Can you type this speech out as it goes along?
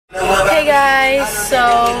guys, so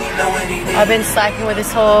I've been slacking with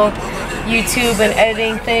this whole YouTube and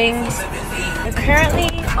editing thing. I'm currently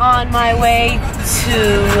on my way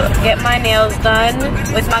to get my nails done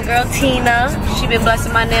with my girl Tina. She's been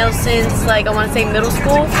blessing my nails since, like, I want to say middle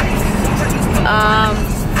school.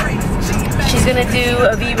 She's gonna do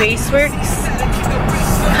a V-Raceworks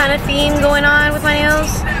kind of theme going on with my nails.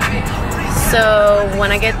 So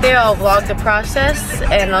when I get there, I'll vlog the process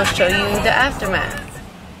and I'll show you the aftermath.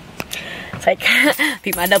 It's like,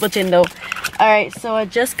 beat my double chin though. Alright, so I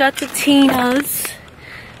just got to Tina's.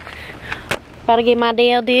 About to get my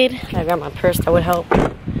nail did. I got my purse, that would help.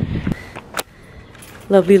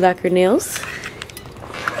 Lovely lacquer nails.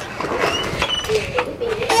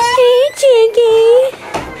 Hey, Chicky.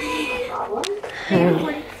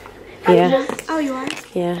 Yeah. Oh, you are?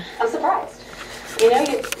 Yeah. I'm surprised. You know,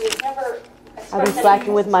 you never. I've been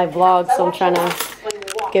slacking with my vlog, so I'm trying to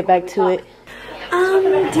get back to it.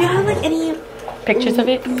 Do you have like any Pictures of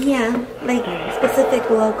it? Yeah, like specific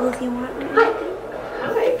logos you want? Hi.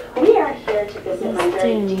 We are here to visit my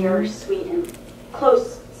very dear, sweet, and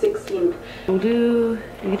close 16th. You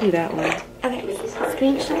can do that one. Okay,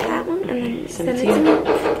 screenshot that one and then Send it send to it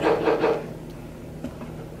to me.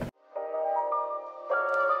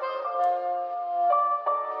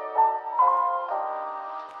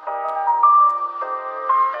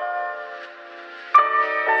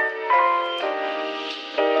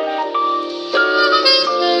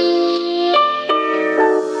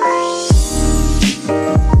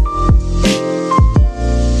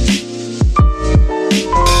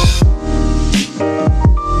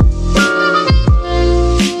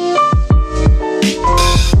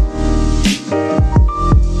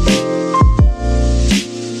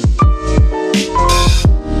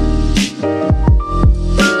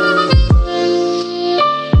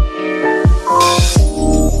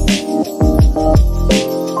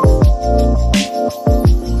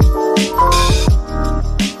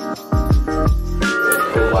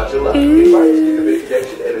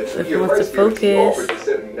 If he wants to focus.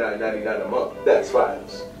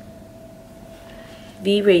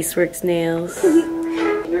 V-Raceworks nails.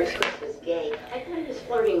 Nurse Chris was gay. I thought he was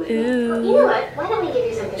flirting with me. Ooh. You know what? Why don't we give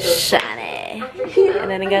you something to Shiny. And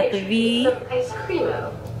then I got the V. Ice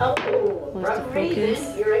creamo. Oh, Wants to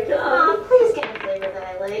focus. You're a dog. Please get a flavor that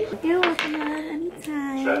I like. You're welcome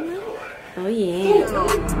anytime. Oh yeah.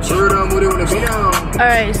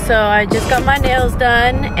 Alright, so I just got my nails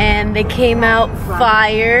done and they came out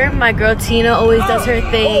fire. My girl Tina always does her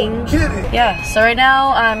thing. Yeah, so right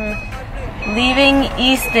now I'm leaving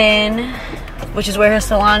Easton, which is where her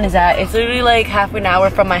salon is at. It's literally like half an hour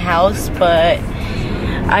from my house, but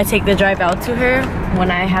I take the drive out to her when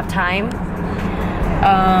I have time.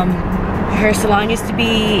 Her salon used to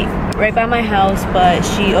be right by my house, but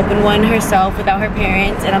she opened one herself without her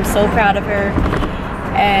parents, and I'm so proud of her.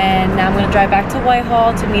 And now I'm gonna drive back to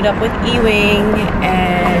Whitehall to meet up with Ewing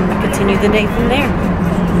and continue the day from there.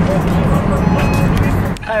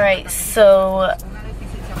 Alright, so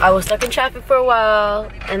I was stuck in traffic for a while,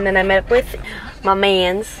 and then I met up with my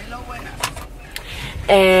mans,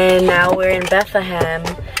 and now we're in Bethlehem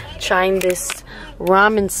trying this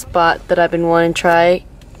ramen spot that I've been wanting to try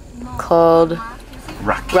called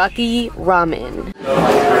Rocky Ramen.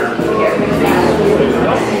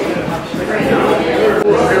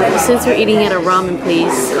 Since we're eating at a ramen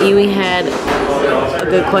place, Ewing had a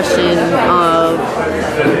good question of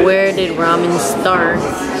where did ramen start?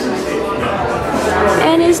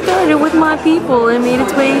 And it started with my people and made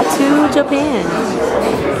its way to Japan.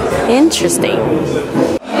 Interesting.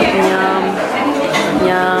 Yum.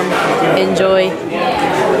 Yum. Enjoy.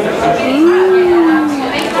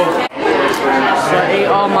 So I ate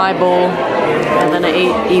all my bowl, and then I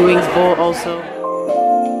ate Ewing's bowl also.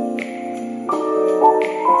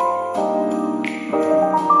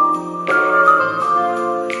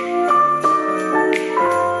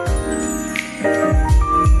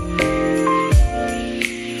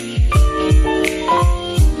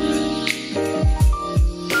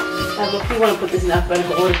 Look, you want to put this in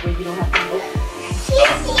alphabetical order, but you don't have to help.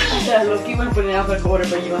 I said, look, you want to put it in alphabetical order,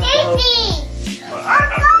 but you don't have to help. You don't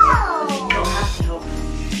have to help.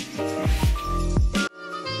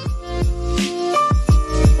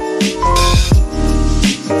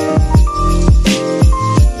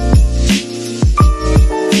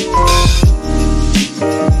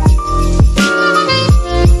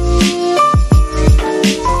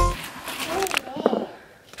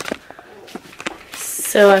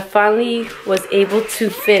 So I finally was able to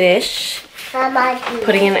finish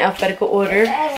putting in alphabetical order.